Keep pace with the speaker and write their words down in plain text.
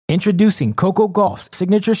Introducing Coco Gauff's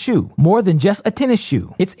signature shoe, more than just a tennis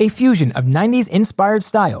shoe. It's a fusion of 90s-inspired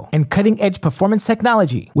style and cutting-edge performance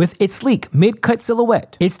technology. With its sleek mid-cut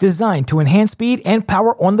silhouette, it's designed to enhance speed and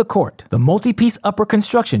power on the court. The multi-piece upper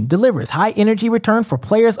construction delivers high-energy return for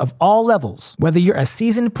players of all levels. Whether you're a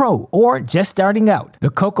seasoned pro or just starting out, the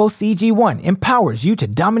Coco CG1 empowers you to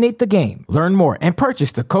dominate the game. Learn more and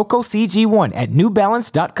purchase the Coco CG1 at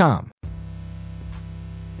NewBalance.com.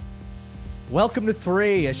 Welcome to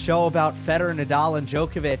 3, a show about Federer, Nadal, and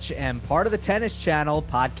Djokovic, and part of the Tennis Channel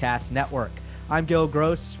podcast network. I'm Gil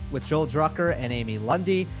Gross with Joel Drucker and Amy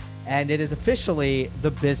Lundy, and it is officially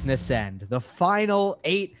the business end. The final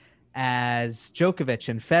 8 as Djokovic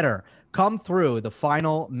and Federer come through the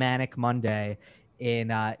final Manic Monday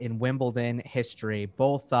in Wimbledon history.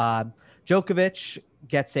 Both Djokovic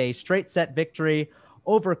gets a straight set victory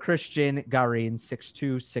over Cristian Garin,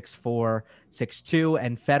 6-2, 6-4, 6-2,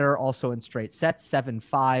 and Federer also in straight sets,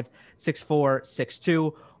 7-5, 6-4,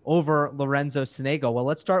 6-2 over Lorenzo Sonego. Well,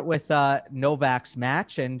 let's start with Novak's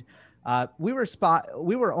match, and we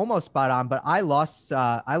were almost spot on, but I lost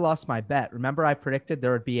my bet. Remember, I predicted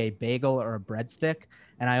there would be a bagel or a breadstick,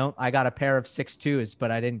 and I got a pair of 6-2s, but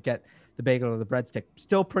I didn't get the bagel or the breadstick.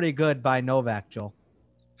 Still pretty good by Novak, Joel.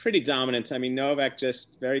 Pretty dominant. I mean, Novak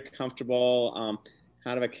just very comfortable.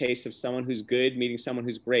 Kind of a case of someone who's good meeting someone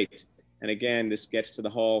who's great. And again, this gets to the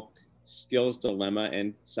whole skills dilemma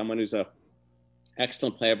and someone who's a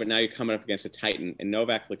excellent player, but now you're coming up against a titan. And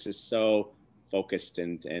Novak looks is so focused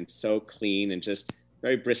and so clean and just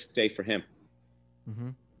very brisk day for him. Mm-hmm.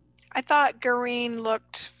 I thought Garin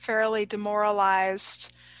looked fairly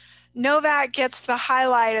demoralized. Novak gets the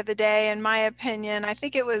highlight of the day, in my opinion. I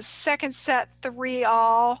think it was second set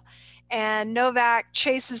 3-all. And Novak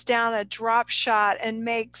chases down a drop shot and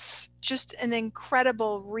makes just an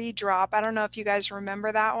incredible redrop. I don't know if you guys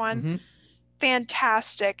remember that one. Mm-hmm.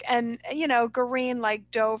 Fantastic. And, Garin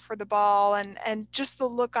dove for the ball and just the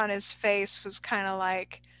look on his face was kind of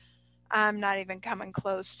like, I'm not even coming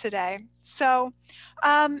close today. So,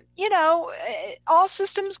 all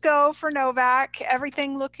systems go for Novak,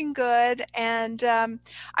 everything looking good. And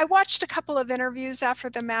I watched a couple of interviews after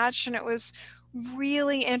the match, and it was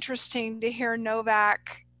really interesting to hear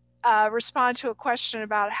Novak respond to a question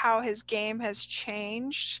about how his game has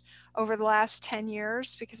changed over the last 10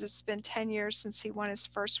 years, because it's been 10 years since he won his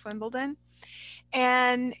first Wimbledon.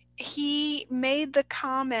 And he made the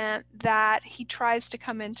comment that he tries to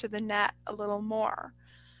come into the net a little more.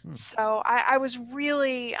 So I was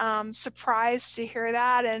really surprised to hear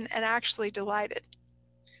that and actually delighted.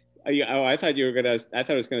 I thought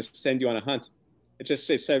I was gonna send you on a hunt. It just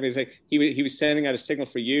said he was sending out a signal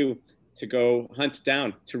for you to go hunt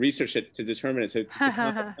down, to research it, to determine it. To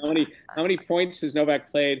how many points has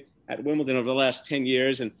Novak played at Wimbledon over the last 10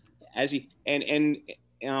 years, and as he and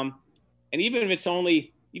even if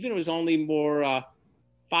it was only more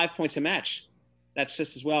 5 points a match, that's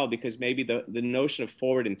just as well, because maybe the notion of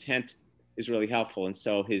forward intent is really helpful, and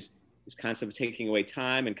so his concept of taking away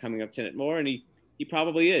time and coming up to it more, and he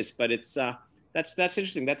probably is, but it's. That's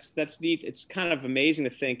interesting. That's neat. It's kind of amazing to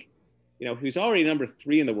think, he was already number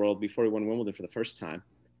 3 in the world before he won Wimbledon for the first time,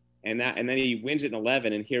 and then he wins it in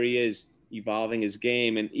 11, and here he is evolving his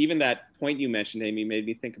game. And even that point you mentioned, Amy, made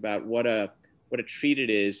me think about what a treat it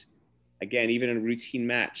is, again, even in a routine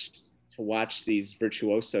match, to watch these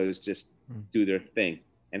virtuosos just do their thing,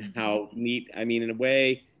 and how neat. I mean, in a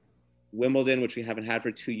way, Wimbledon, which we haven't had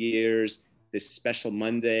for 2 years, this special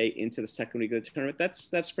Monday into the second week of the tournament,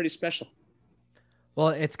 that's pretty special. Well,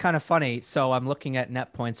 it's kind of funny. So I'm looking at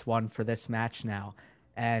net points won for this match now.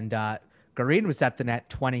 And Garin was at the net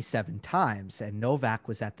 27 times, and Novak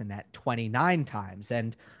was at the net 29 times.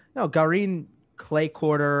 And, Garin, clay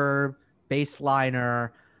quarter,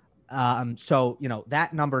 baseliner. So,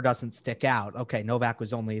 that number doesn't stick out. Okay, Novak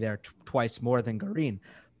was only there twice more than Garin.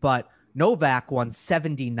 But Novak won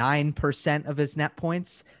 79% of his net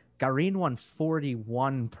points. Garin won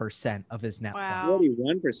 41% of his net points.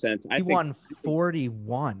 41%. He won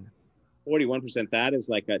 41. 41%. That is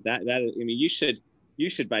like that. I mean, you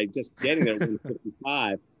should by just getting there win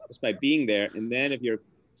 55, just by being there. And then if you're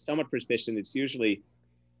somewhat proficient, it's usually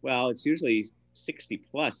 60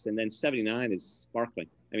 plus, and then 79 is sparkling.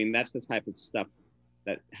 I mean, that's the type of stuff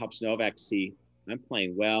that helps Novak see, I'm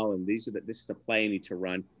playing well, and this is a play I need to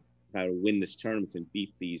run if I win this tournament and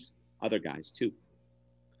beat these other guys too.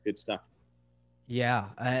 Good stuff.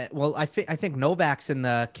 Yeah. Well, I think Novak's in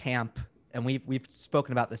the camp, and we've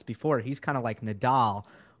spoken about this before. He's kind of like Nadal,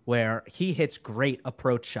 where he hits great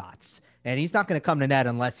approach shots, and he's not going to come to net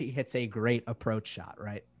unless he hits a great approach shot,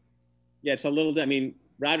 right? Yeah, it's a little. I mean,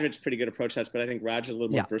 Roger hits pretty good approach shots, but I think Roger's a little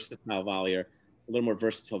more versatile volleyer. little more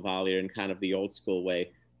versatile volleyer in kind of the old school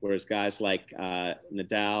way. Whereas guys like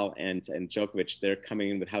Nadal and Djokovic, they're coming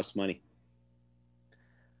in with house money.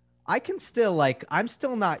 I can still I'm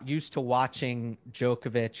still not used to watching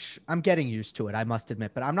Djokovic. I'm getting used to it, I must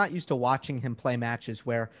admit, but I'm not used to watching him play matches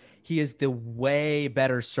where he is the way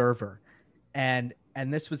better server. And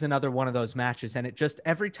this was another one of those matches. And it just,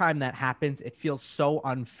 every time that happens, it feels so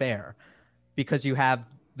unfair because you have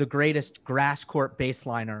the greatest grass court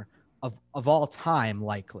baseliner of all time,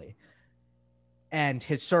 likely. And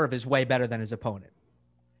his serve is way better than his opponent.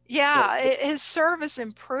 Yeah, his serve has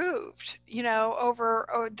improved,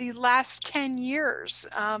 over the last 10 years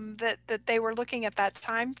that they were looking at that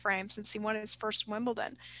time frame since he won his first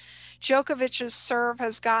Wimbledon. Djokovic's serve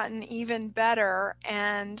has gotten even better,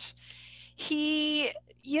 and he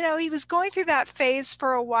was going through that phase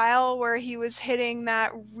for a while where he was hitting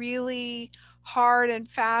that really hard and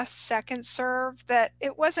fast second serve that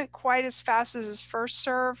it wasn't quite as fast as his first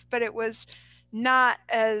serve, but it was not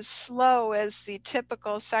as slow as the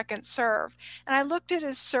typical second serve. And I looked at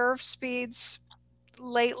his serve speeds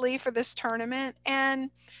lately for this tournament,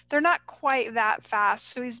 and they're not quite that fast.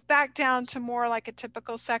 So he's back down to more like a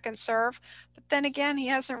typical second serve. But then again, he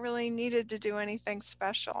hasn't really needed to do anything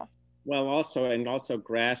special. Well, also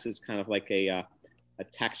grass is kind of like a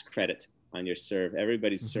tax credit on your serve.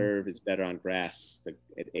 Everybody's serve is better on grass.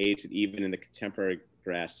 It aids it even in the contemporary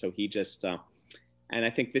grass. So he just and I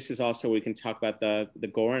think this is also, we can talk about the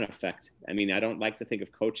Goran effect. I mean, I don't like to think of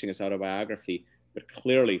coaching as autobiography, but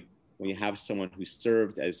clearly when you have someone who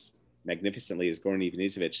served as magnificently as Goran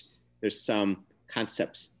Ivanisevic, there's some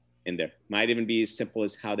concepts in there. Might even be as simple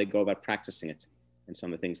as how they go about practicing it and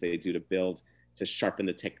some of the things they do to build, to sharpen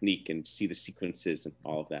the technique and see the sequences and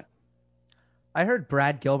all of that. I heard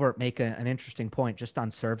Brad Gilbert make an interesting point just on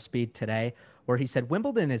serve speed today, where he said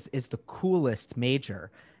Wimbledon is the coolest major.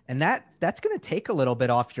 And that's going to take a little bit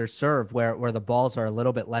off your serve where the balls are a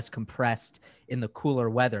little bit less compressed in the cooler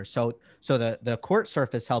weather. So the court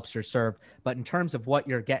surface helps your serve. But in terms of what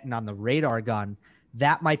you're getting on the radar gun,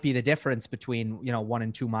 that might be the difference between, 1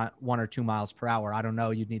 or 2 miles per hour. I don't know.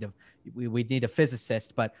 We'd need a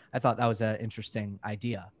physicist, but I thought that was an interesting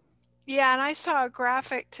idea. Yeah, and I saw a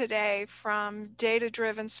graphic today from Data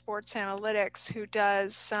Driven Sports Analytics, who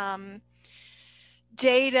does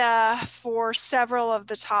data for several of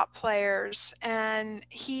the top players, and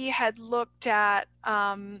he had looked at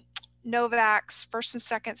Novak's first and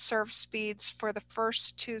second serve speeds for the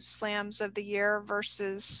first 2 slams of the year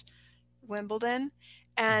versus Wimbledon,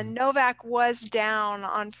 and Novak was down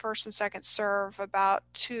on first and second serve about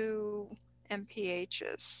 2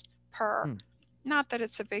 mphs per. Not that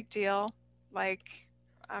it's a big deal,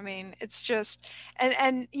 it's just,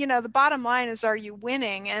 and the bottom line is, are you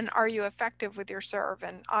winning and are you effective with your serve?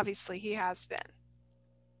 And obviously he has been.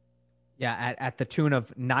 Yeah, at the tune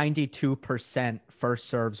of 92% first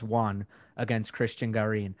serves won against Christian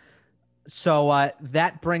Garin. So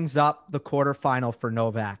that brings up the quarterfinal for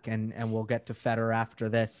Novak, and we'll get to Federer after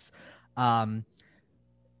this.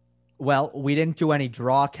 Well, we didn't do any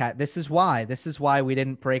draw cat. This is why we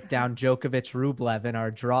didn't break down Djokovic Rublev in our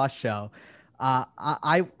draw show.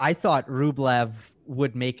 I thought Rublev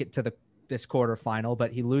would make it to this quarterfinal,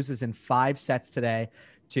 but he loses in 5 sets today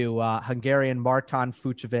to Hungarian Marton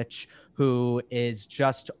Fucsovics, who is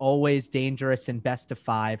just always dangerous in best of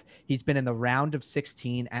 5. He's been in the round of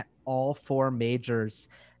 16 at all 4 majors,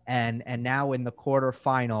 and now in the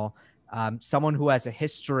quarterfinal. Someone who has a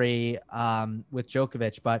history with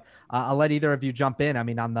Djokovic, but I'll let either of you jump in. I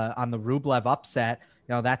mean, on the Rublev upset,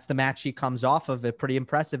 that's the match he comes off of. It pretty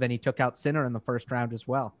impressive, and he took out Sinner in the first round as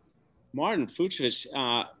well. Marton Fucsovics,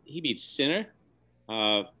 he beat Sinner,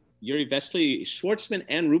 Yuri Vesely, Schwartzman,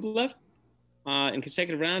 and Rublev in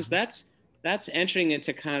consecutive rounds. That's entering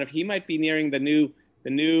into kind of, he might be nearing the new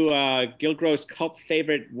Gil Gross cult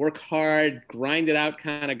favorite, work hard, grind it out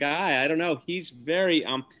kind of guy. I don't know. He's very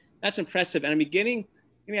that's impressive. And I'm beginning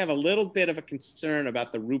to have a little bit of a concern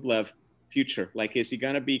about the Rublev future. Like, is he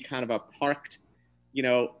going to be kind of a parked,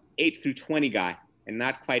 8 through 20 guy and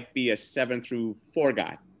not quite be a 7 through 4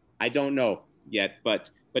 guy? I don't know yet,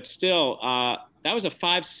 but still, that was a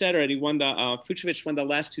 5-setter, and he won Fucsovics won the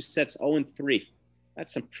last 2 sets 0-3.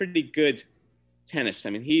 That's some pretty good tennis.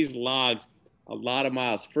 I mean, he's logged a lot of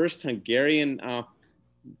miles. First Hungarian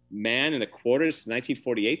man in the quarters,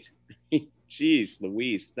 1948. Jeez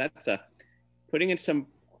Louise, that's putting in some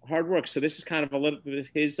hard work. So this is kind of a little bit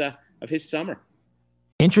of his summer.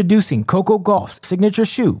 Introducing Coco Golf's signature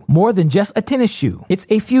shoe, more than just a tennis shoe. It's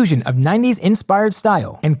a fusion of 90s inspired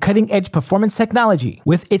style and cutting-edge performance technology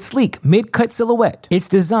with its sleek mid-cut silhouette. It's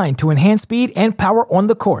designed to enhance speed and power on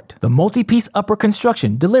the court. The multi-piece upper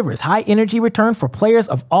construction delivers high energy return for players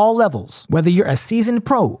of all levels. Whether you're a seasoned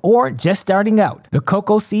pro or just starting out, the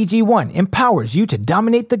Coco CG1 empowers you to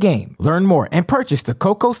dominate the game. Learn more and purchase the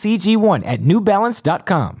Coco CG1 at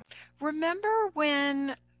newbalance.com. Remember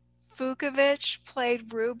when Vukovic played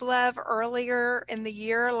Rublev earlier in the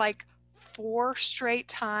year, like 4 straight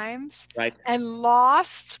times, right, and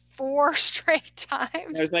lost 4 straight times?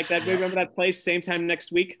 It was like that. Remember that place, same time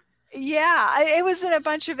next week? Yeah, it was in a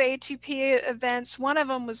bunch of ATP events. One of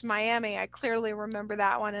them was Miami. I clearly remember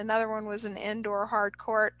that one. Another one was an indoor hard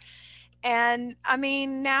court. And I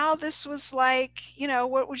mean, now this was like,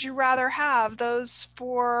 what would you rather have? Those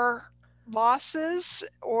 4 losses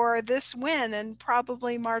or this win? And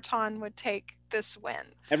probably Martin would take this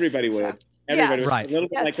win. Everybody would. So, Everybody yes, would. Right. A little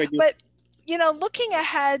bit yes. like what you... But, looking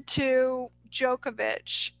ahead to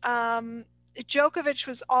Djokovic, Djokovic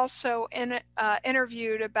was also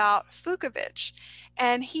interviewed about Vukovic,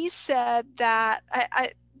 and he said that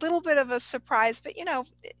a little bit of a surprise, but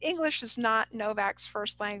English is not Novak's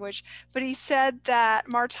first language, but he said that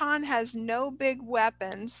Martin has no big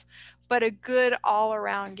weapons, but a good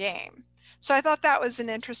all-around game. So I thought that was an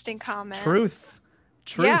interesting comment. Truth.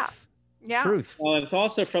 Yeah. Truth. Well, it's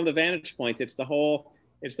also from the vantage point. It's the whole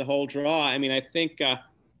draw. I mean, I think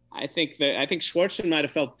Schwartzman might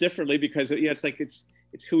have felt differently because it's like it's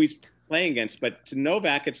who he's playing against. But to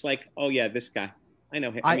Novak, it's like, oh yeah, this guy, I know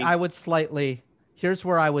him. I would slightly. Here's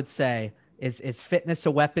where I would say is fitness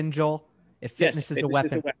a weapon, Joel? If fitness is a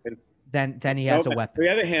weapon, then he has a weapon. On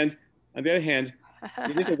the other hand,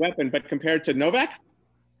 it is a weapon. But compared to Novak,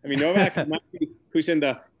 I mean, Novak might be, who's in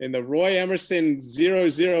the Roy Emerson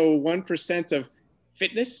 0.001% of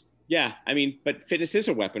fitness. Yeah, I mean, but fitness is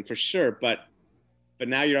a weapon for sure. But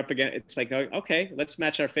now you're up again. It's like, okay, let's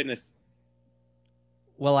match our fitness.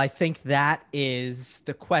 Well, I think that is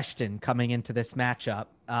the question coming into this matchup.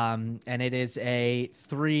 And it is a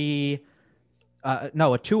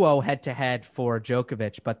 2-0 head-to-head for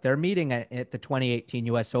Djokovic. But their meeting at the 2018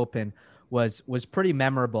 U.S. Open was pretty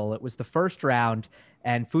memorable. It was the first round,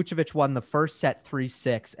 and Vukovic won the first set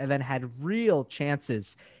 3-6, and then had real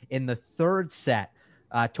chances in the third set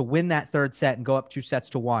to win that third set and go up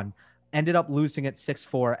 2-1. Ended up losing at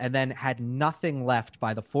 6-4, and then had nothing left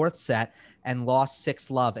by the fourth set and lost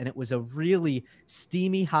 6-love. And it was a really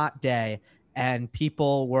steamy, hot day, and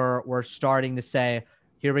people were starting to say,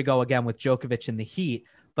 here we go again with Djokovic in the heat,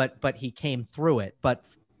 but he came through it. But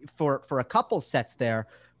for a couple sets there,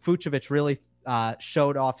 Vukovic really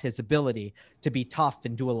showed off his ability to be tough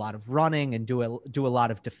and do a lot of running and do a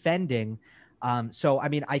lot of defending. So, I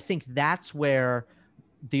mean, I think that's where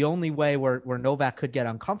the only way where Novak could get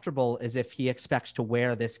uncomfortable is if he expects to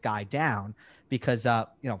wear this guy down, because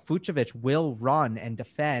Vukovic will run and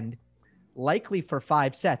defend likely for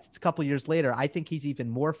 5 sets. It's a couple years later. I think he's even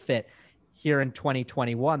more fit here in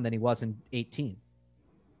 2021 than he was in 18.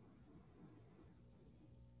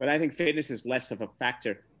 But I think fitness is less of a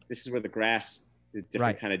factor. This is where the grass is a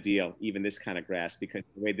different kind of deal, even this kind of grass, because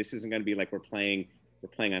the way this isn't going to be like we're playing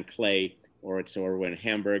on clay or we're in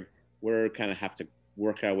Hamburg. We're kind of have to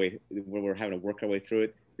work our way. We're having to work our way through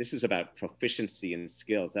it. This is about proficiency and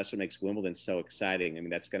skills. That's what makes Wimbledon so exciting. I mean,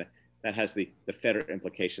 that has the Federer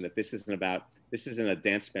implication that this isn't a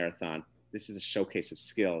dance marathon. This is a showcase of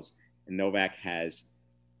skills, and Novak has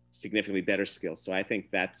significantly better skills. So I think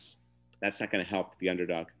that's not going to help the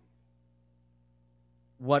underdog.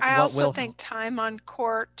 I also think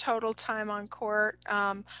total time on court.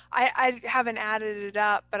 I haven't added it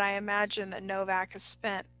up, but I imagine that Novak has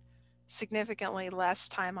spent significantly less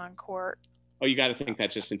time on court. Oh, you got to think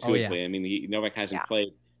that just intuitively. Oh, yeah. I mean, Novak hasn't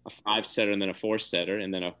played a 5-setter and then a 4-setter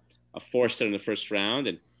and then a 4-setter in the first round.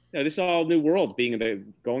 And this is all new world,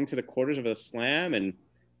 going to the quarters of a slam and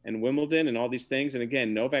Wimbledon and all these things. And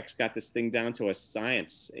again, Novak's got this thing down to a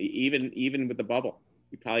science, even with the bubble.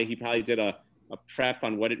 He probably did a prep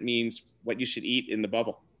on what it means, what you should eat in the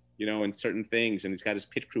bubble, and certain things. And he's got his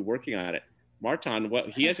pit crew working on it. Martin,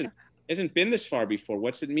 he hasn't been this far before.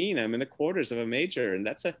 What's it mean? I'm in the quarters of a major, and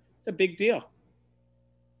it's a big deal.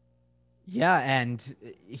 Yeah, and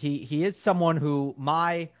he is someone who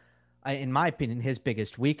in my opinion, his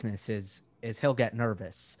biggest weakness is he'll get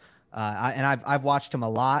nervous. And I've watched him a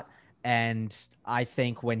lot, and I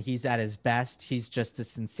think when he's at his best, he's just a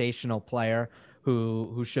sensational player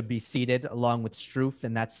who should be seated along with Struff,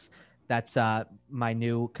 and that's my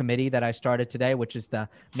new committee that I started today, which is the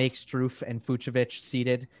Make Struff and Vukovic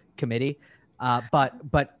seated committee.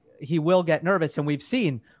 But he will get nervous. And we've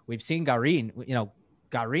seen Garin,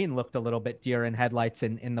 Garin looked a little bit deer in headlights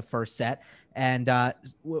in the first set. And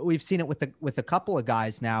we've seen it with a couple of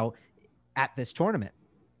guys now at this tournament.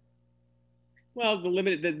 Well,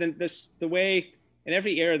 the way in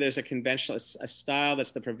every era, there's a style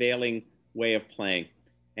that's the prevailing way of playing.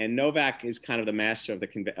 And Novak is kind of the master of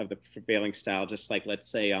the prevailing style, just like, let's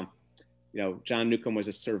say, John Newcombe was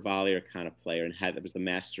a serve volleyer kind of player and was the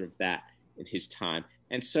master of that in his time.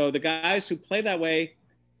 And so the guys who play that way,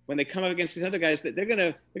 when they come up against these other guys, they're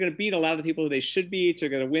gonna beat a lot of the people who they should beat. They're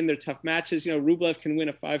gonna win their tough matches. Rublev can win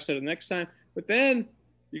a 5-set the next time, but then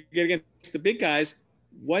you get against the big guys.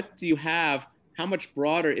 What do you have? How much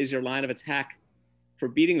broader is your line of attack for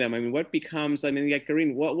beating them? I mean, what becomes? I mean, like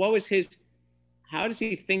Garin, what was his? How does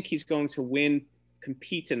he think he's going to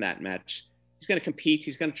compete in that match? He's going to compete.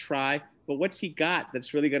 He's going to try. But what's he got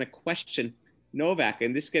that's really going to question Novak?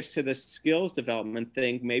 And this gets to the skills development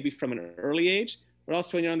thing, maybe from an early age, but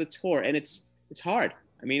also when you're on the tour. And it's hard.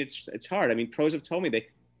 I mean, it's hard. I mean, pros have told me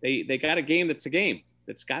they got a game that's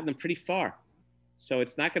gotten them pretty far. So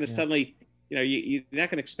it's not going to suddenly, you're not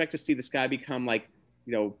going to expect to see this guy become like,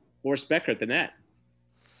 Boris Becker at the net.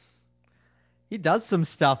 He does some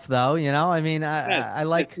stuff though, I mean, I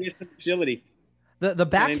like agility. The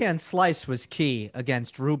backhand slice was key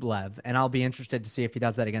against Rublev, and I'll be interested to see if he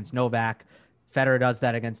does that against Novak. Federer does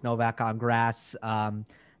that against Novak on grass.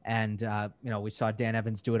 We saw Dan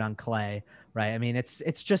Evans do it on clay, right? I mean,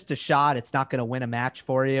 it's just a shot. It's not going to win a match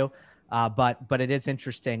for you. But it is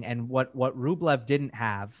interesting. And what Rublev didn't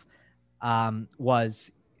have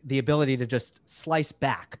was the ability to just slice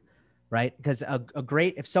back, right? Because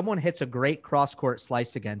if someone hits a great cross-court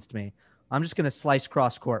slice against me, I'm just going to slice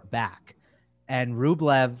cross-court back. And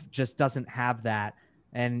Rublev just doesn't have that.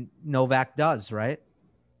 And Novak does, right?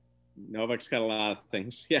 Novak's got a lot of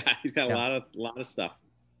things. Yeah, he's got a lot of stuff.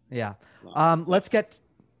 Yeah. Let's get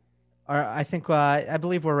I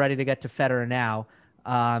believe we're ready to get to Federer now.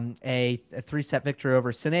 A 3-set victory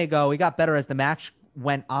over Sonego. We got better as the match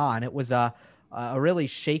went on. It was a really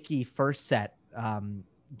shaky first set.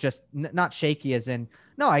 Not shaky as in,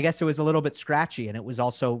 no, I guess it was a little bit scratchy, and it was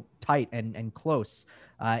also tight and close.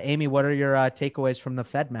 Amy, what are your takeaways from the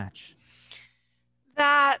Fed match?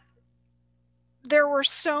 That there were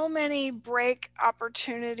so many break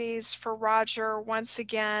opportunities for Roger once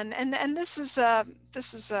again, and this is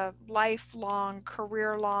a lifelong,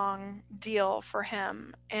 career-long deal for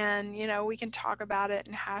him. And we can talk about it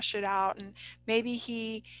and hash it out, and maybe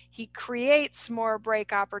he creates more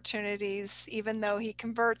break opportunities even though he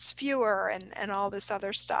converts fewer and all this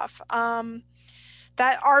other stuff.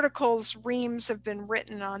 That reams have been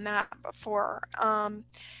written on that before.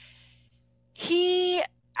 He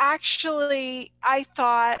actually, I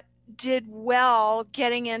thought, did well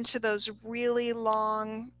getting into those really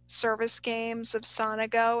long service games of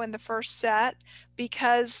Sonego in the first set,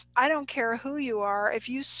 because I don't care who you are, if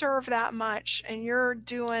you serve that much and you're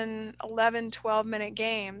doing 11, 12-minute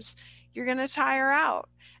games, you're going to tire out.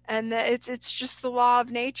 And it's just the law of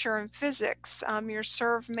nature and physics. Your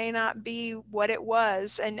serve may not be what it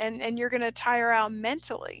was, and you're going to tire out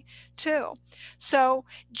mentally too. So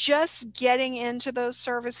just getting into those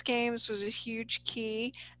service games was a huge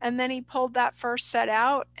key. And then he pulled that first set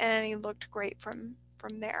out, and he looked great from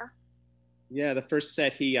there. Yeah, the first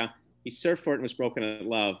set he served for it and was broken at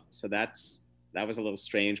love. So that was a little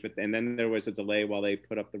strange. And then there was a delay while they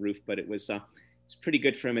put up the roof, but it was pretty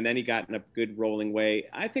good for him, and then he got in a good rolling way.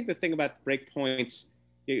 I think the thing about break points,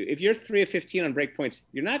 if you're 3 of 15 on break points,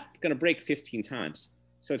 you're not going to break 15 times.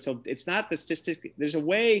 So it's not the statistic. There's a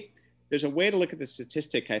way to look at the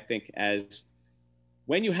statistic, I think, as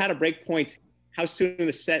when you had a break point, how soon in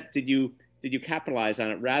the set did you capitalize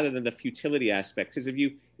on it, rather than the futility aspect. Because if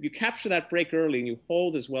you capture that break early and you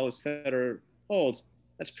hold as well as Federer holds,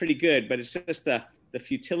 that's pretty good. But it's just the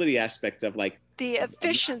futility aspect of like the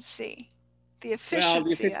efficiency. The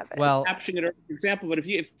efficiency of it. Well, capturing it, for example. But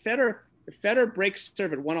if Federer breaks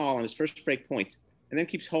serve at 1-1 on his first break point and then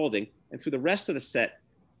keeps holding, and through the rest of the set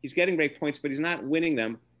he's getting break points, but he's not winning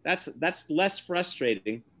them, that's less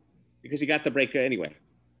frustrating because he got the break anyway.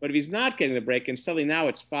 But if he's not getting the break and suddenly now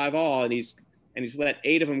it's 5-all and he's let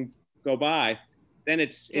 8 of them go by, then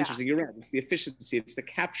it's interesting. You're right. It's the efficiency. It's the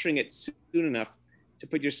capturing it soon enough to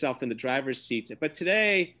put yourself in the driver's seat. But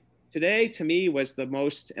today to me was the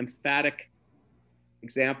most emphatic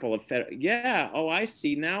example of Federer. Yeah, I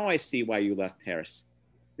see. Now I see why you left Paris.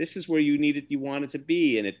 This is where you wanted to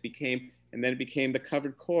be, and then it became the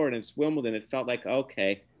covered court, and it's Wimbledon. It felt like,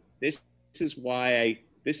 okay, this is why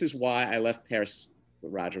I left Paris.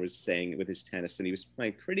 What Roger was saying with his tennis, and he was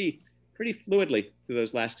playing pretty fluidly through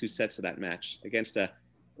those last 2 sets of that match against a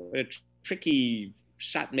what a tricky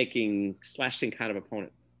shot-making, slashing kind of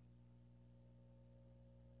opponent.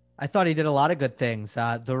 I thought he did a lot of good things.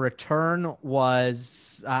 The return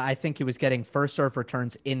was, I think he was getting first serve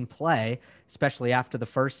returns in play, especially after the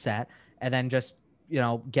first set, and then just,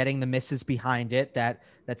 getting the misses behind it that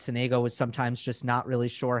Sonego was sometimes just not really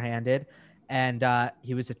sure-handed. And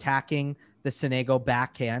he was attacking the Sonego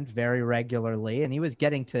backhand very regularly, and he was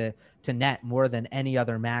getting to net more than any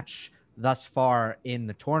other match thus far in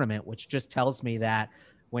the tournament, which just tells me that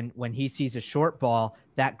when he sees a short ball,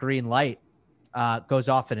 that green light goes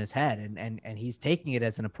off in his head, and he's taking it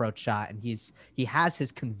as an approach shot, and he has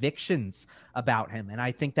his convictions about him. And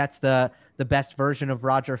I think that's the best version of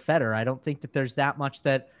Roger Federer. I don't think that there's that much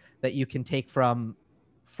that you can take from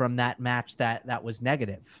that match that was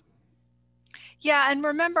negative. Yeah, and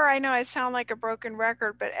remember, I know I sound like a broken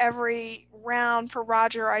record, but every round for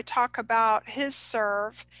Roger, I talk about his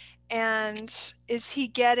serve and is he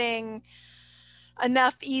getting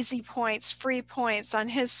enough easy points, free points on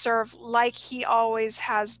his serve like he always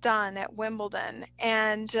has done at Wimbledon.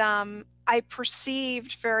 And I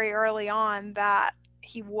perceived very early on that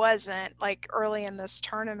he wasn't, like early in this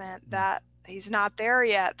tournament, that he's not there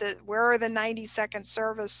yet, that where are the 90-second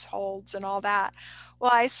service holds and all that.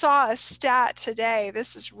 Well, I saw a stat today.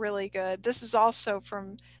 This is really good. This is also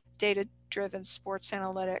from Data-Driven Sports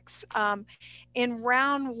Analytics. In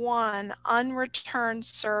round one, unreturned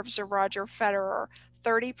serves of Roger Federer,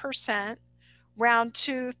 30%, round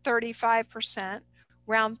two, 35%,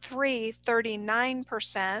 round three,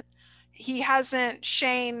 39%.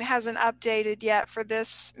 Shane hasn't updated yet for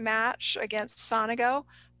this match against Sonego,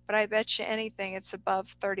 but I bet you anything it's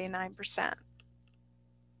above 39%.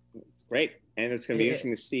 It's great. And it's going to be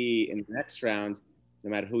interesting to see in the next round, no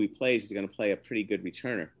matter who he plays, he's going to play a pretty good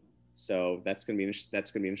returner. So that's going to be an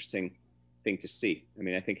interesting thing to see. I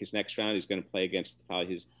mean, I think his next round he's going to play against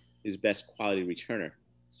probably his best quality returner.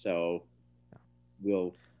 So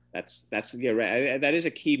that's right. That is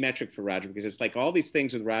a key metric for Roger, because it's like all these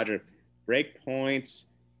things with Roger, break points,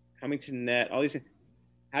 coming to net, all these things.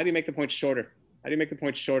 How do you make the points shorter? How do you make the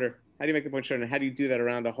points shorter? How do you make the points shorter? And how do you do that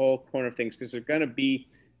around the whole corner of things? Because there's going to be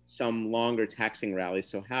some longer taxing rallies.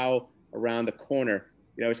 So how around the corner,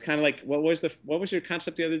 it's kind of like, what was your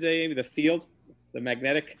concept the other day, Amy? The field, the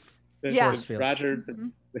magnetic, force field. Roger,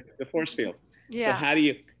 the force field. Yeah. So how do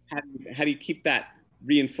you keep that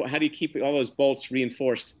reinforced? How do you keep all those bolts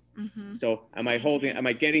reinforced? Mm-hmm. So am I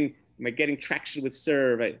getting traction with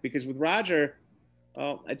serve? Because with Roger,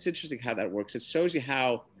 it's interesting how that works. It shows you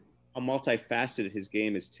how multifaceted his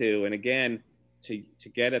game is too. And again, to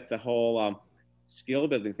get at the whole skill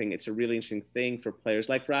building thing, it's a really interesting thing for players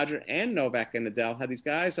like Roger and Novak and Nadal, how these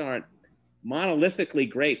guys aren't monolithically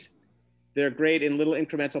great. They're great in little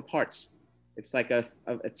incremental parts. It's like a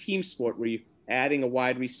team sport where you're adding a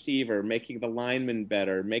wide receiver, making the lineman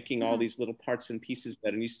better, making all these little parts and pieces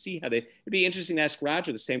better. And you see how it'd be interesting to ask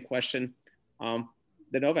Roger the same question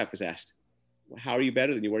that Novak was asked. How are you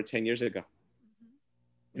better than you were 10 years ago?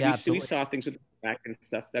 Yeah, we saw things with the back and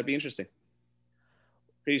stuff. That'd be interesting.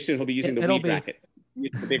 Pretty soon he'll be using the weed racket,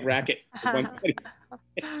 the big racket.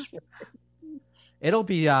 It'll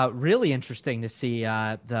be really interesting to see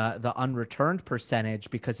the unreturned percentage,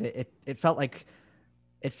 because it felt like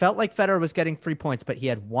Federer was getting 3 points, but he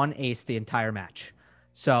had one ace the entire match.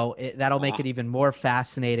 So that'll make it even more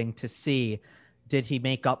fascinating to see, did he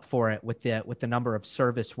make up for it with the number of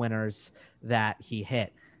service winners that he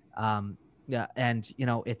hit? Yeah, and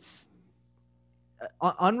it's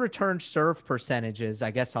unreturned serve percentages.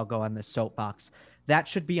 I guess I'll go on this soapbox. That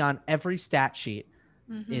should be on every stat sheet.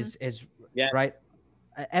 Is right.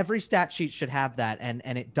 Every stat sheet should have that, and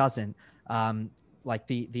it doesn't. Like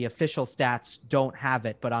the official stats don't have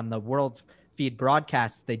it, but on the world feed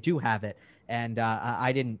broadcasts they do have it. And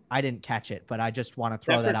I didn't catch it, but I just want to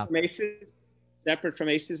throw that out. Separate from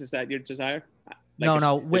aces, is that your desire?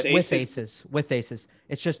 No, with aces. With aces.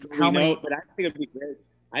 It's just how many. But I think it'd be great.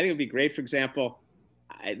 I think it'd be great. For example,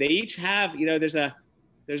 they each have, there's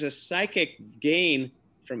a psychic gain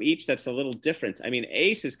from each that's a little different. I mean,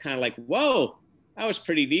 ace is kind of like, whoa, that was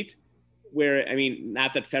pretty neat. Where, I mean,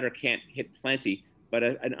 not that Federer can't hit plenty, but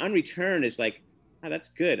an unreturn is like, oh, that's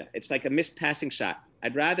good. It's like a missed passing shot.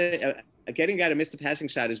 I'd rather getting a guy to miss a passing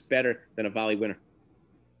shot is better than a volley winner.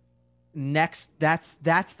 That's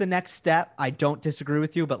the next step. I don't disagree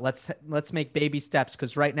with you, but let's make baby steps,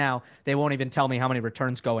 because right now they won't even tell me how many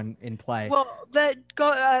returns go in play. Well,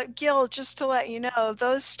 Gil, just to let you know,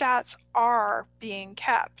 those stats are being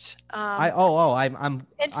kept. I'm aware.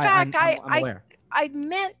 I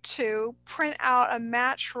meant to print out a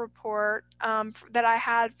match report that I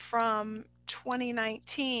had from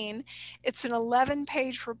 2019. It's an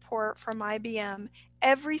 11-page report from IBM.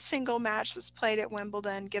 Every single match that's played at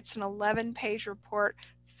Wimbledon gets an 11-page report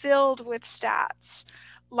filled with stats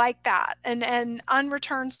like that. And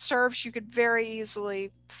unreturned serves, you could very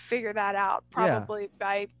easily figure that out, probably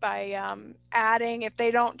by adding, if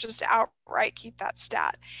they don't just outright keep that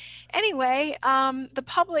stat. Anyway, the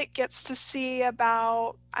public gets to see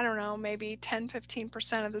about, I don't know, maybe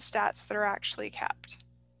 10-15% of the stats that are actually kept.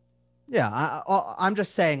 Yeah, I'm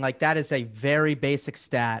just saying, like, that is a very basic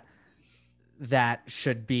stat that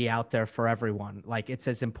should be out there for everyone. Like, it's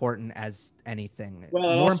as important as anything.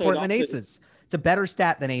 Well, more important than aces. It's a better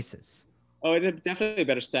stat than aces. Oh, it's definitely a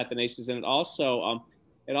better stat than aces, and it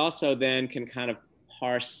also then can kind of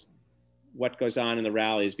parse what goes on in the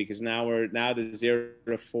rallies, because now the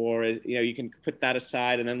 0-4 is, you can put that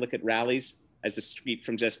aside and then look at rallies as discrete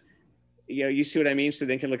from just, you see what I mean? So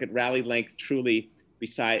then can look at rally length truly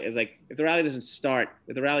beside, as like, if the rally doesn't start,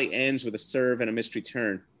 if the rally ends with a serve and a missed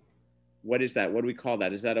return, what is that? What do we call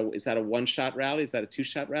that? Is that a one-shot rally? Is that a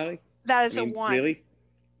two-shot rally? That is a one. Really?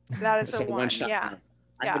 That is a one. Shot. Yeah.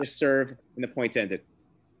 I hit a serve and the point ended.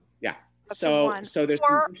 Yeah. That's so there's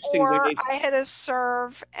or I hit a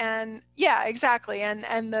serve and exactly.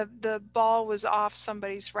 And the ball was off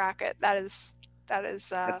somebody's racket. That is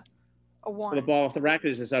a one. So the ball off the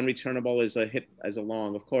racket is as unreturnable as a hit, as a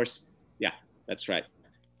long, of course. Yeah, that's right.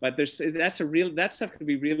 But that stuff could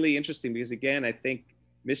be really interesting, because again, I think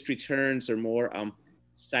missed returns are more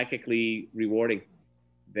psychically rewarding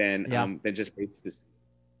than just aces.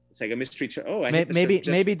 It's like a missed return. Oh,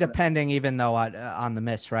 maybe depending even though on the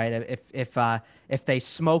miss, right? If they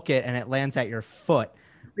smoke it and it lands at your foot,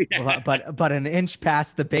 but an inch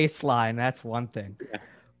past the baseline, that's one thing. Yeah.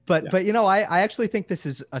 But I actually think this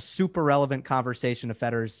is a super relevant conversation to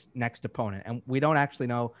Federer's next opponent, and we don't actually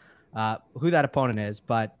know who that opponent is,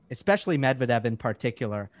 but especially Medvedev in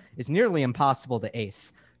particular is nearly impossible to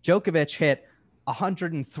ace. Djokovic hit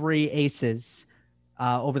 103 aces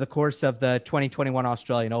over the course of the 2021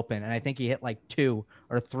 Australian Open, and I think he hit like 2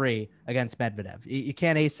 or 3 against Medvedev. You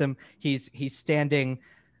can't ace him. He's standing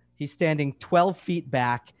 12 feet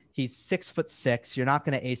back. He's 6'6". You're not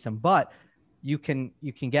going to ace him, but you can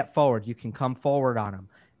get forward. You can come forward on him.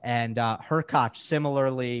 And Hurkacz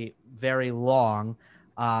similarly very long,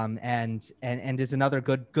 and is another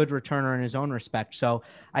good returner in his own respect. So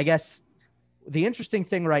I guess the interesting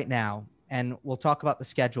thing right now, and we'll talk about the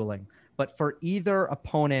scheduling, but for either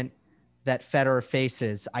opponent that Federer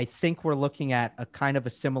faces, I think we're looking at a kind of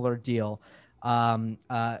a similar deal.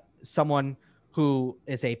 Someone who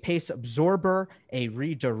is a pace absorber, a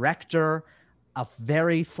redirector, a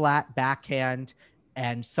very flat backhand,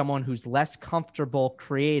 and someone who's less comfortable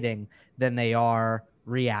creating than they are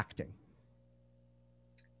reacting.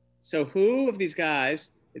 So who of these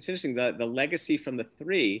guys, it's interesting, the legacy from the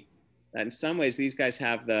three, that in some ways these guys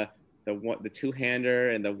have the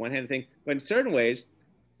two-hander and the one-handed thing, but in certain ways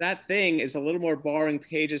that thing is a little more borrowing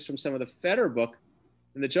pages from some of the Federer book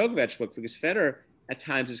than the Djokovic book, because Federer at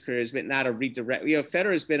times his career has been not a redirect.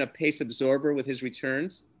 Federer has been a pace absorber with his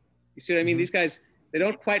returns. You see what I mean? Mm-hmm. These guys, they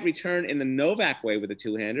don't quite return in the Novak way with a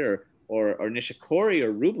two-hander or Nishikori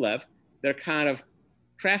or Rublev. They're kind of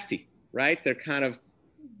crafty, right? They're kind of,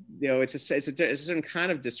 it's a certain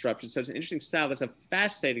kind of disruption. So it's an interesting style. That's a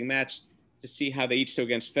fascinating match to see how they each do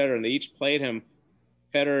against Federer, and they each played him.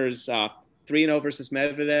 Federer's 3-0 versus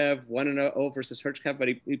Medvedev, 1-0 versus Hurkacz,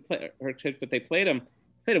 but they played him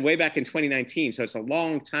way back in 2019. So it's a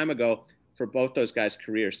long time ago for both those guys'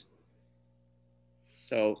 careers.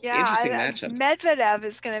 So interesting matchup. Medvedev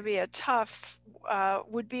is going to be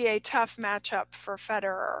would be a tough matchup for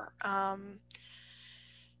Federer.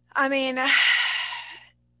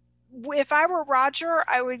 If I were Roger,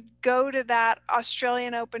 I would go to that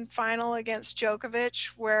Australian Open final against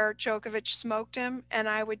Djokovic where Djokovic smoked him, and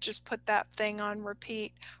I would just put that thing on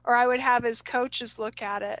repeat. Or I would have his coaches look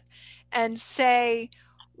at it and say,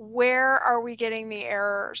 where are we getting the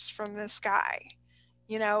errors from this guy?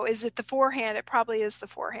 Is it the forehand? It probably is the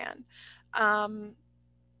forehand. And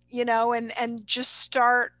just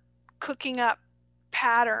start cooking up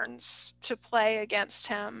patterns to play against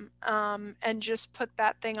him, and just put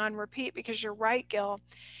that thing on repeat, because you're right, Gil,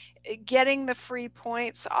 getting the free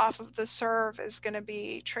points off of the serve is going to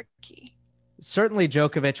be tricky. Certainly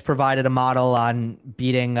Djokovic provided a model on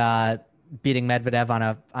beating Medvedev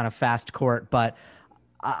on a fast court, but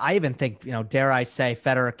I even think, dare I say,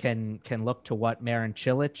 Federer can look to what Marin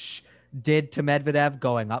Cilic did to Medvedev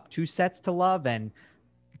going up 2 sets to love. And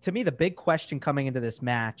to me, the big question coming into this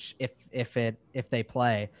match, if they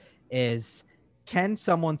play, is can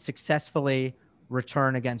someone successfully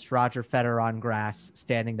return against Roger Federer on grass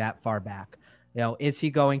standing that far back? Is he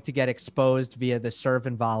going to get exposed via the serve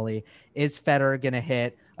and volley? Is Federer going to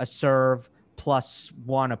hit a serve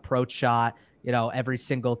 +1 approach shot, every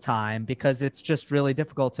single time? Because it's just really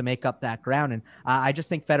difficult to make up that ground. And I just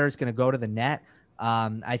think Federer is going to go to the net.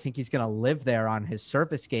 I think he's going to live there on his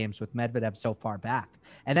service games with Medvedev so far back.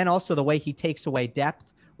 And then also the way he takes away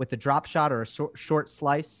depth with the drop shot or a short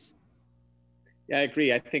slice. Yeah, I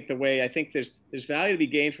agree. I think there's value to be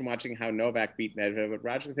gained from watching how Novak beat Medvedev, but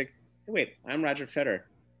Roger would think, hey, wait, I'm Roger Federer.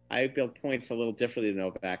 I build points a little differently than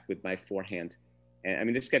Novak with my forehand. And I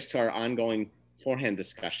mean, this gets to our ongoing forehand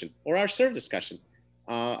discussion or our serve discussion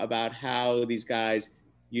about how these guys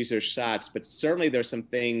use their shots. But certainly there's some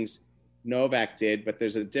things Novak did, but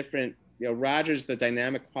there's a different, Roger's the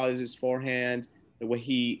dynamic quality of his forehand, the way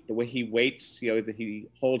he waits, that he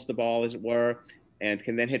holds the ball, as it were, and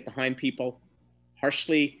can then hit behind people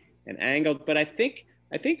harshly and angled. But I think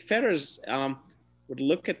Federer's would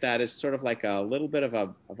look at that as sort of like a little bit of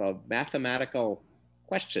a mathematical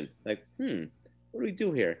question, like, what do we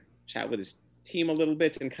do here? Chat with his team a little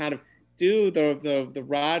bit and kind of do the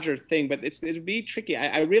Roger thing, but it'd be tricky.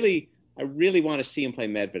 I really want to see him play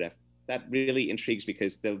Medvedev. That really intrigues me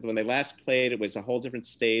because when they last played, it was a whole different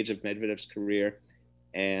stage of Medvedev's career,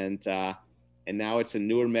 and now it's a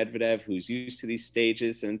newer Medvedev who's used to these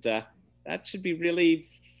stages, and that should be really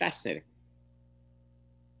fascinating.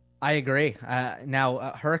 I agree.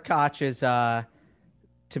 Now, Hurkacz is,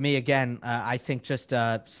 to me, again, I think just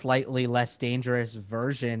a slightly less dangerous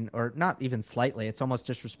version, or not even slightly, it's almost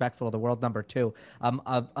disrespectful to the world number 2,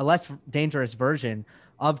 a less dangerous version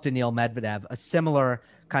of Daniil Medvedev, a similar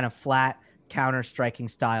kind of flat counter-striking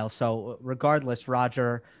style. So regardless,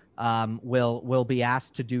 Roger will be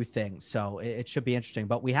asked to do things. So it should be interesting.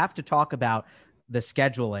 But we have to talk about the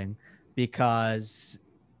scheduling because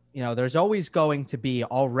there's always going to be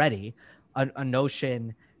already a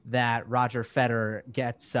notion that Roger Federer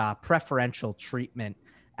gets preferential treatment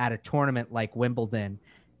at a tournament like Wimbledon.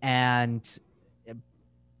 And,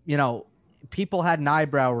 people had an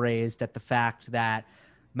eyebrow raised at the fact that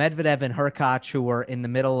Medvedev and Hurkacz, who were in the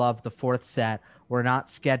middle of the 4th set, were not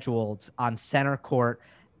scheduled on center court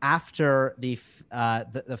after the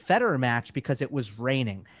Federer match because it was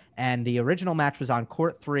raining. And the original match was on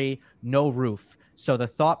court 3, no roof. So the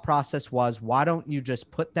thought process was, why don't you just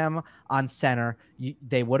put them on center?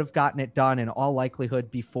 They would have gotten it done in all likelihood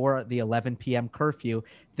before the 11 p.m. curfew.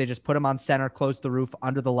 If they just put them on center, close the roof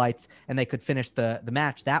under the lights, and they could finish the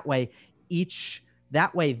match. That way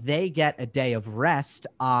they get a day of rest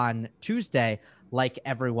on Tuesday like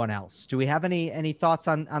everyone else. Do we have any thoughts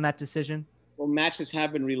on that decision? Well, matches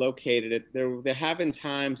have been relocated. There have been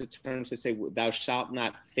times at terms to say, thou shalt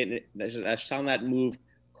not move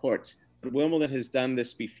courts. Wimbledon has done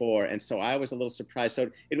this before, and so I was a little surprised.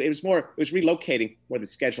 So it was relocating more than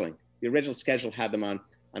scheduling. The original schedule had them on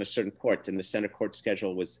a certain court, and the center court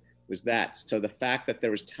schedule was that. So the fact that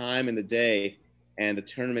there was time in the day and the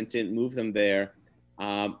tournament didn't move them there.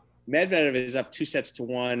 Medvedev is up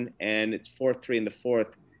 2-1, and it's 4-3 in the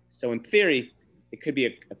 4th. So in theory, it could be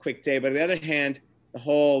a quick day. But on the other hand, the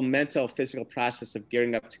whole mental, physical process of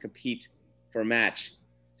gearing up to compete for a match,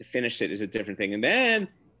 to finish it, is a different thing. And then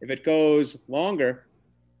if it goes longer,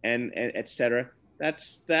 and et cetera,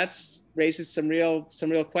 that's raises some real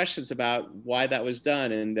questions about why that was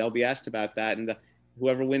done, and they'll be asked about that, and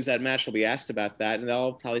whoever wins that match will be asked about that, and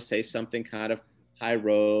they'll probably say something kind of high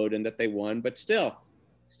road and that they won, but still,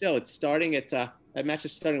 it's starting at that match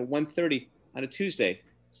is starting at 1:30 on a Tuesday.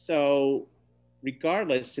 So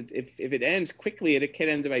regardless, if it ends quickly, it can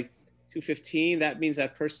end by 2:15. That means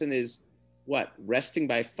that person is resting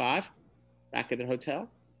by 5 back at their hotel.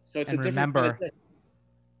 So it's a different. Remember,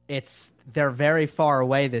 they're very far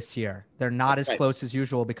away this year. They're not as close as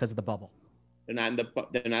usual because of the bubble. They're not in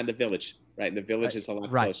the village, right? The village is a lot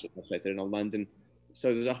closer. That's right. They're in London.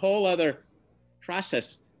 So there's a whole other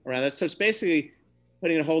process around that. So it's basically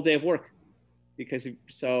putting in a whole day of work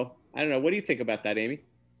so I don't know. What do you think about that, Amy?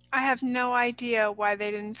 I have no idea why they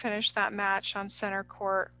didn't finish that match on center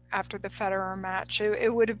court after the Federer match.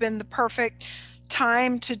 It would have been the perfect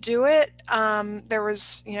time to do it. There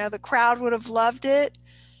was, the crowd would have loved it.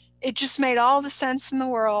 It just made all the sense in the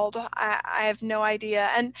world. I have no idea.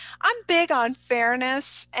 And I'm big on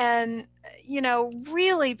fairness and,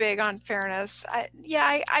 really big on fairness.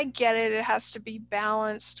 I get it. It has to be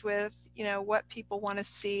balanced with, what people want to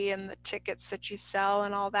see and the tickets that you sell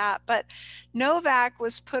and all that. But Novak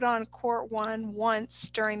was put on court 1 once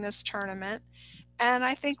during this tournament, and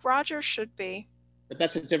I think Roger should be. But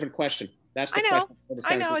that's a different question. I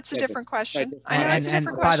know it's a different question. And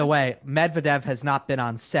by the way, Medvedev has not been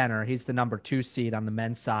on center. He's the number 2 seed on the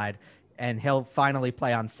men's side and he'll finally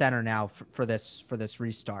play on center now for this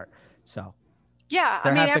restart. So yeah,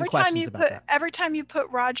 there I mean, have been questions about that. every time you put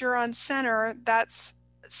Roger on center, that's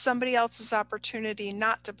somebody else's opportunity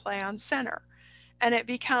not to play on center, and it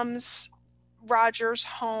becomes Roger's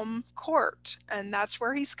home court, and that's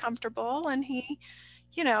where he's comfortable, and he,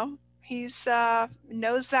 you know, he's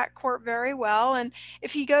knows that court very well. And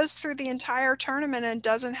if he goes through the entire tournament and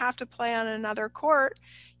doesn't have to play on another court,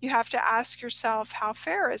 you have to ask yourself, how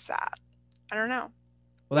fair is that? I don't know.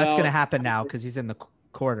 Well, that's going to happen now because he's in the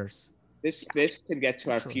quarters. This could get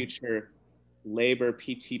to our future labor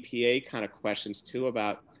PTPA kind of questions too,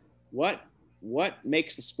 about what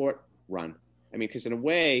makes the sport run. I mean, because in a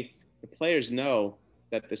way, the players know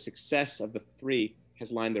that the success of the three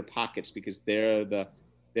has lined their pockets because they're the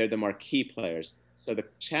marquee players. So the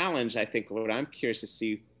challenge, I think, what I'm curious to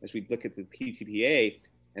see as we look at the PTPA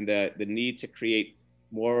and the need to create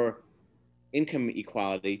more income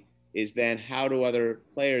equality is then how do other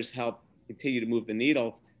players help continue to move the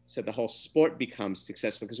needle so the whole sport becomes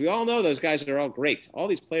successful? Because we all know those guys are all great. All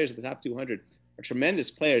these players in the top 200 are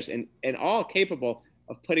tremendous players and all capable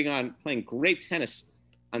of playing great tennis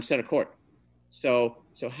on center court. So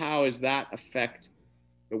how does that affect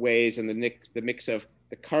the ways and the mix of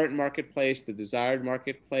the current marketplace, the desired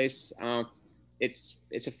marketplace? It's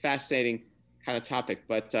a fascinating kind of topic.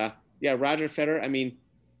 But yeah, Roger Federer, I mean,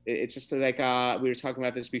 it's just like we were talking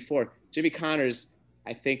about this before. Jimmy Connors,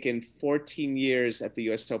 I think in 14 years at the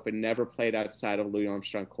U.S. Open, never played outside of Louis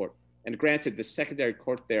Armstrong court. And granted, the secondary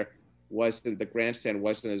court there the grandstand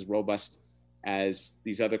wasn't as robust as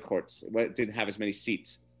these other courts. It didn't have as many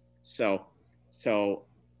seats. So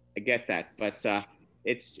I get that, but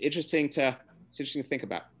it's interesting to think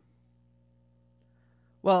about.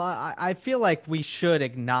 Well, I feel like we should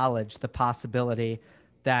acknowledge the possibility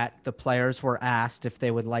that the players were asked if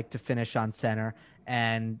they would like to finish on center,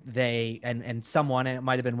 and someone, and it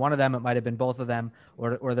might have been one of them, it might have been both of them,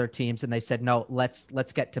 or their teams, and they said, no,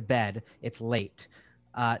 let's get to bed. It's late.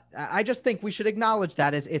 I just think we should acknowledge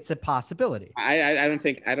that as it's a possibility. I don't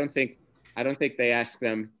think they asked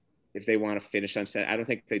them if they want to finish on center. I don't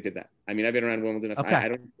think they did that. I mean, I've been around Wimbledon. Okay. I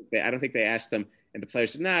don't think they asked them, and the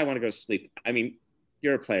players said, "No, I want to go to sleep." I mean,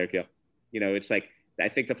 you're a player, Gil. You know, it's like, I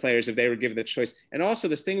think the players, if they were given the choice, and also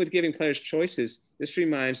this thing with giving players choices, this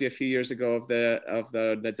reminds me a few years ago of the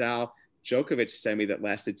Nadal Djokovic semi that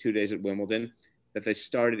lasted 2 days at Wimbledon, that they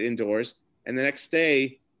started indoors, and the next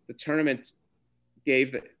day the tournament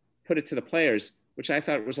put it to the players, which I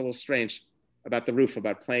thought was a little strange, about the roof,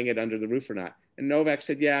 about playing it under the roof or not. And Novak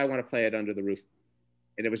said, "Yeah, I want to play it under the roof,"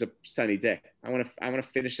 and it was a sunny day. I want to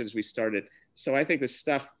finish it as we started. So I think this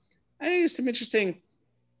stuff, I think there's some interesting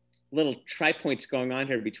little tri-points going on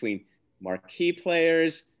here between marquee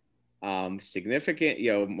players, significant,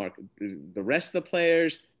 the rest of the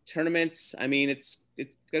players, tournaments. I mean, it's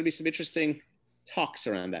going to be some interesting talks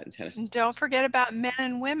around that in tennis. And don't forget about men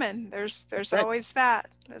and women. There's right. Always that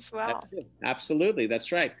as well. Absolutely.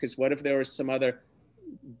 That's right. Because what if there was some other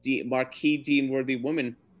marquee Dean-worthy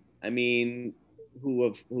woman, I mean,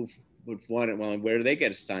 who would want it? Well, and where do they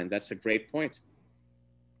get assigned? That's a great point.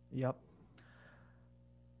 Yep.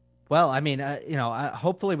 Well, I mean,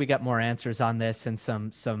 hopefully we get more answers on this and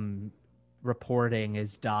some reporting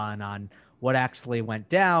is done on what actually went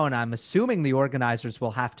down. I'm assuming the organizers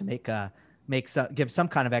will have to give some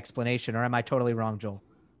kind of explanation, or am I totally wrong, Joel?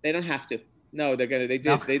 They don't have to. No, they did.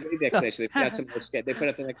 No. They did the explanation. They put out some more they put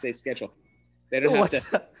out the next day's schedule. They don't have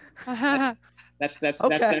to. There's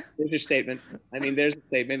your statement. I mean, there's a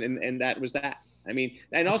statement, and that was that. I mean,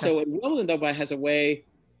 and also Wimbledon though has a way,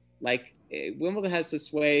 like Wimbledon has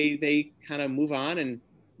this way they kind of move on and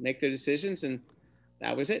make their decisions, and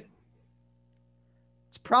that was it.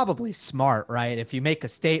 It's probably smart, right? If you make a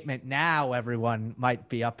statement now, everyone might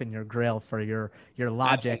be up in your grill for your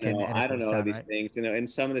logic. I don't know these things, and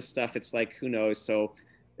some of this stuff, it's like, who knows? So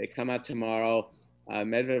they come out tomorrow,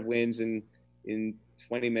 Medvedev wins in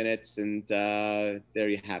 20 minutes, and there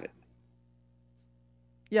you have it.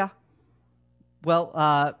 Yeah. Well,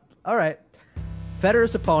 all right.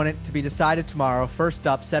 Federer's opponent to be decided tomorrow. First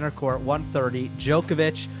up, center court, 1:30.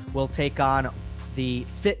 Djokovic will take on the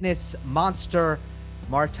fitness monster,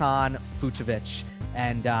 Marton Fucsovics.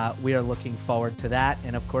 And we are looking forward to that.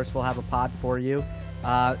 And of course, we'll have a pod for you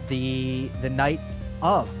the night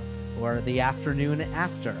of, or the afternoon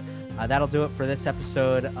after. That'll do it for this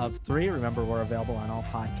episode of 3. Remember, we're available on all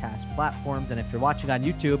podcast platforms. And if you're watching on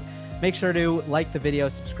YouTube, make sure to like the video,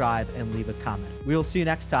 subscribe, and leave a comment. We will see you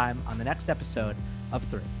next time on the next episode of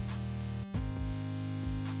 3.